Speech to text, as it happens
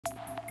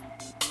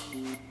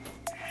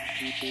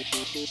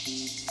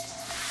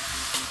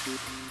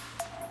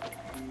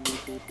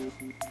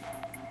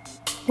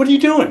What are you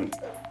doing?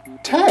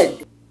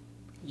 Tag,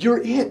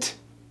 you're it.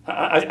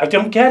 I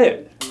don't get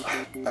it.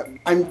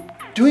 I'm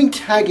doing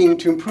tagging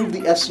to improve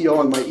the SEO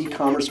on my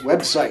e-commerce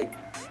website.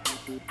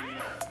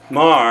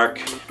 Mark,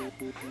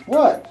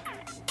 What?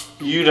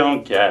 you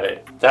don't get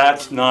it.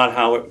 That's not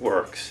how it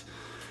works.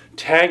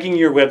 Tagging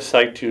your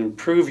website to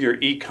improve your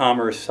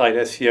e-commerce site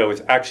SEO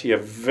is actually a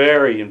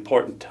very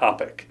important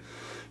topic.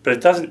 But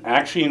it doesn't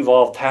actually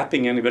involve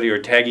tapping anybody or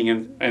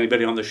tagging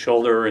anybody on the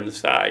shoulder or in the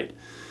side.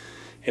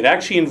 It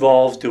actually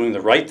involves doing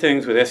the right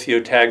things with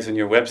SEO tags on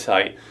your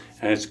website,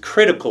 and it's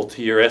critical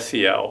to your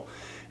SEO.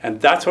 And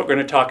that's what we're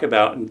going to talk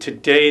about in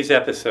today's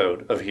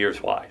episode of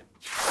Here's Why.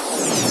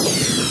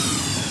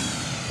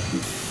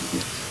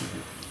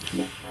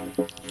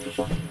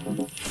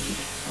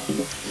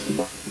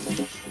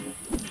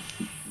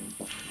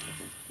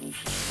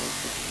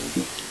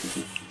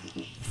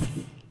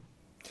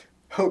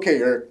 Okay,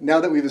 Eric, now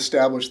that we've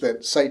established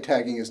that site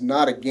tagging is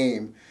not a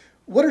game,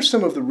 what are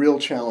some of the real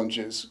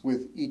challenges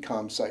with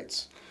e-com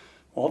sites?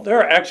 Well, there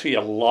are actually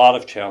a lot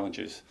of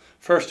challenges.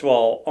 First of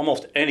all,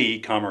 almost any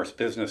e-commerce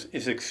business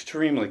is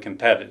extremely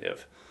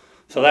competitive.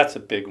 So that's a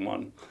big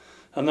one.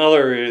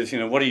 Another is,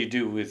 what do you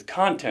do with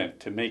content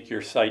to make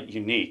your site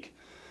unique?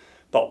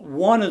 But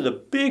one of the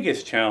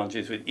biggest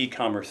challenges with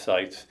e-commerce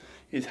sites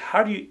is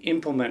how do you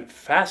implement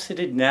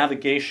faceted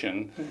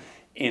navigation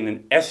in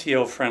an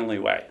SEO-friendly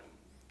way?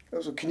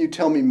 So can you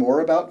tell me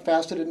more about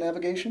faceted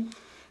navigation?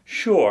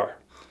 Sure.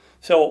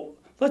 So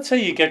let's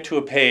say you get to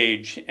a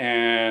page,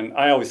 and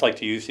I always like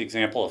to use the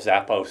example of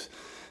Zappos.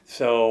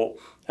 So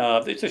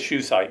it's a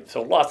shoe site,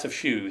 so lots of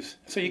shoes.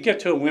 So you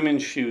get to a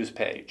women's shoes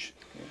page,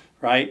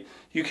 right?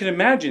 You can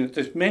imagine that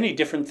there's many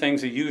different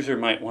things a user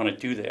might want to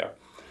do there.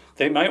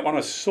 They might want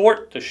to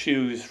sort the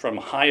shoes from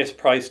highest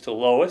price to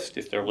lowest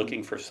if they're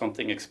looking for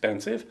something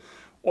expensive,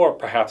 or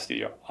perhaps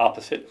the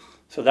opposite.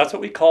 So that's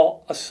what we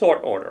call a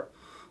sort order.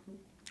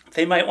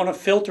 They might want to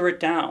filter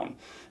it down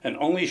and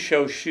only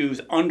show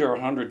shoes under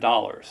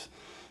 $100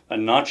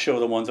 and not show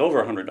the ones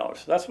over $100.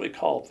 So that's what we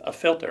call a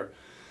filter.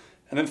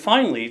 And then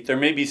finally, there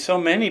may be so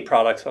many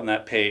products on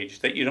that page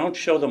that you don't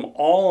show them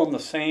all on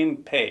the same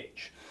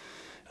page.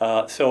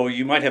 So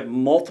you might have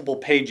multiple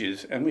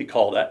pages, and we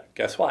call that,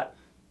 guess what?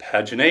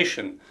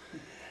 Pagination.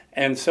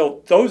 And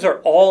so those are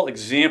all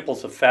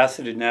examples of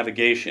faceted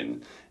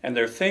navigation, and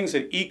they're things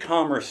that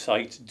e-commerce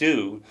sites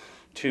do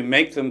to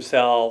make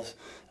themselves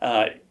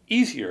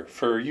easier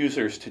for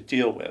users to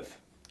deal with.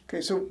 Okay,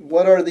 so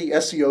what are the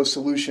SEO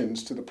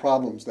solutions to the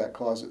problems that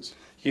causes?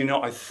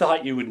 I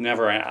thought you would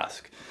never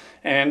ask.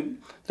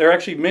 And there are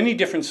actually many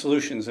different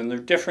solutions, and there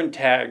are different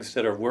tags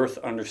that are worth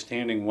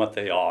understanding what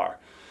they are.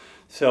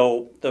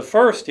 So the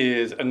first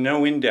is a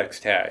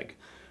no-index tag.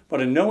 What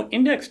a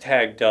no-index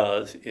tag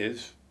does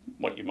is,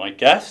 what you might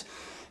guess,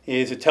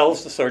 is it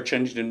tells the search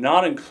engine to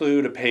not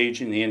include a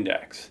page in the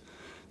index.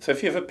 So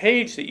if you have a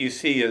page that you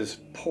see as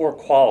poor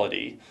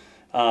quality,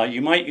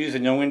 you might use a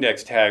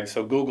no-index tag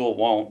so Google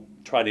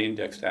won't try to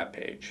index that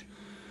page.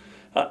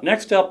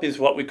 Next up is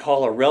what we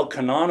call a rel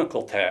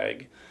canonical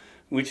tag,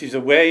 which is a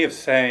way of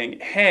saying,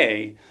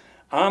 hey,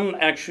 I'm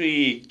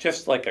actually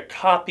just like a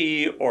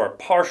copy or a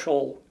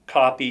partial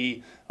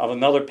copy of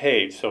another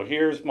page. So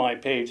here's my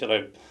page that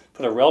I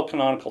put a rel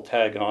canonical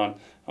tag on,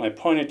 and I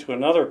pointed to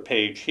another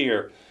page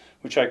here,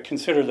 which I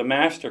consider the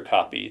master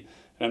copy.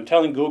 And I'm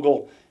telling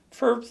Google,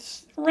 for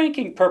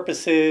ranking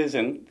purposes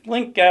and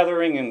link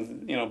gathering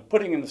and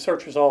putting in the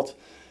search results,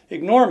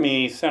 ignore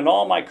me, send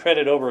all my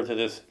credit over to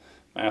this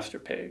master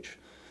page.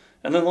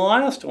 And then the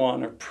last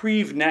one are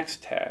prev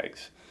next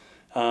tags,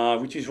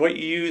 which is what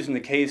you use in the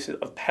case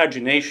of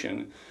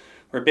pagination,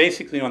 where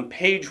basically on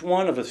page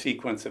 1 of a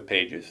sequence of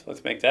pages,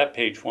 let's make that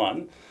page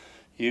 1,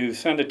 you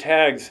send a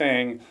tag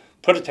saying,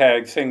 put a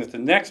tag saying that the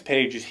next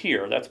page is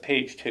here, that's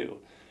page 2.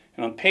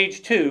 And on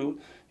page 2,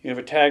 you have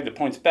a tag that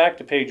points back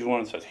to page 1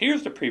 and says,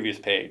 here's the previous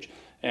page.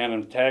 And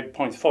a tag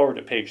points forward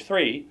to page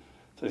 3,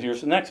 says,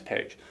 here's the next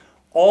page.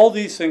 All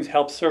these things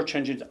help search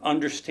engines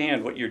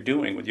understand what you're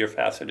doing with your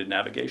faceted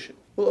navigation.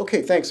 Well,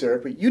 okay, thanks,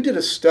 Eric. But you did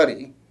a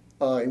study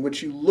in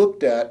which you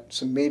looked at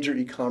some major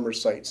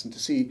e-commerce sites and to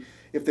see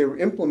if they were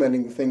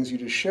implementing the things you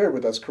just shared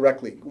with us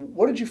correctly.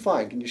 What did you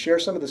find? Can you share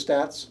some of the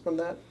stats from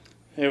that?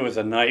 It was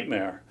a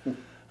nightmare.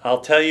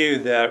 I'll tell you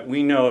that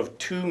we know of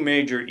 2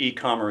 major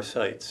e-commerce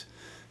sites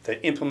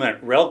that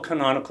implement rel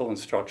canonical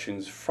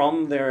instructions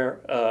from their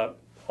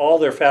all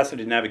their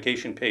faceted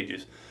navigation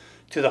pages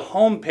to the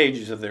home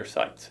pages of their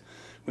sites,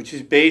 which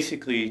is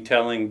basically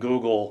telling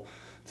Google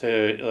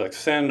to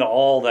send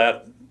all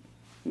that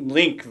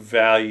link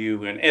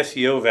value and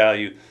SEO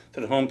value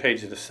to the home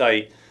page of the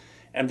site.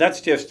 And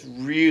that's just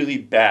really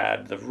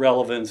bad. The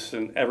relevance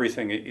and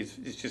everything is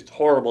just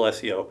horrible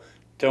SEO.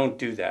 Don't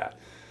do that.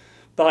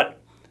 But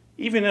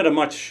even at a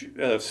much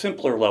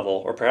simpler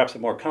level, or perhaps a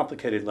more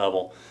complicated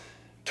level,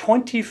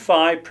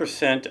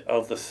 25%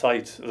 of the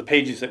sites, the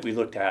pages that we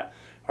looked at,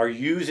 are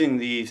using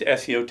these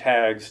SEO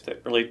tags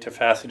that relate to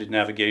faceted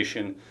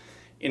navigation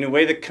in a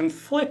way that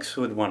conflicts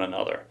with one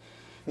another.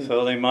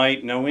 So they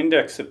might no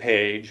index a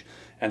page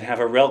and have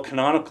a rel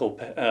canonical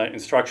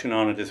instruction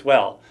on it as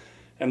well.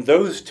 And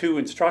those two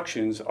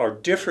instructions are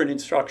different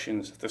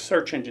instructions that the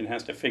search engine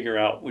has to figure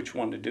out which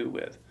one to do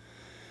with.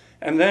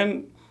 And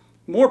then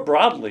more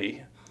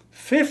broadly,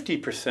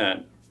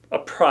 50%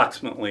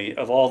 approximately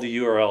of all the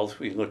URLs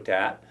we looked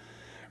at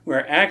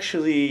were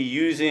actually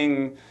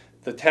using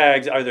the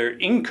tags either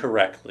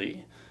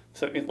incorrectly,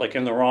 so like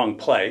in the wrong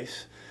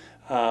place,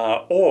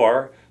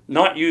 or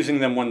not using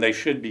them when they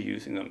should be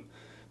using them.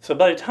 So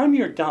by the time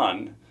you're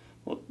done,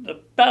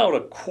 about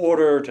a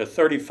quarter to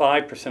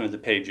 35% of the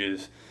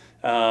pages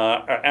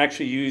are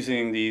actually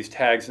using these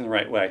tags in the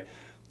right way.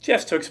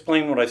 Just to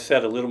explain what I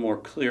said a little more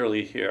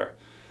clearly here,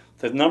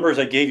 the numbers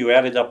I gave you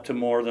added up to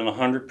more than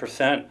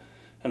 100%,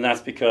 and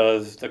that's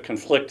because the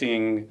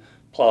conflicting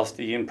plus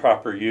the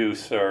improper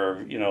use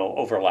are,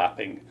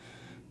 overlapping.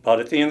 But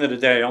at the end of the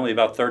day, only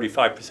about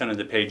 35% of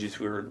the pages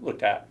we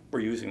looked at were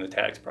using the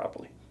tags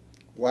properly.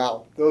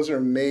 Wow, those are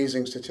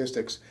amazing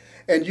statistics.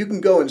 And you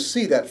can go and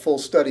see that full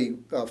study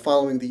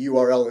following the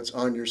URL that's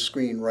on your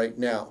screen right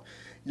now.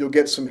 You'll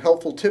get some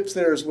helpful tips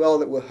there as well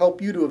that will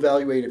help you to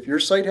evaluate if your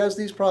site has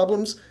these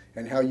problems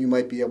and how you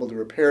might be able to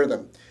repair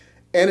them.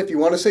 And if you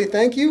want to say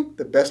thank you,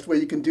 the best way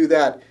you can do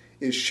that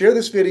is share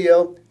this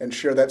video and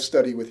share that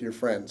study with your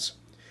friends.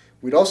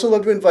 We'd also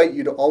love to invite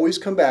you to always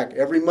come back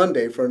every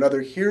Monday for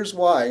another Here's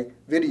Why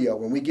video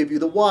when we give you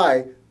the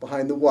why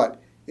behind the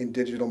what in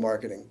digital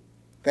marketing.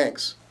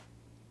 Thanks.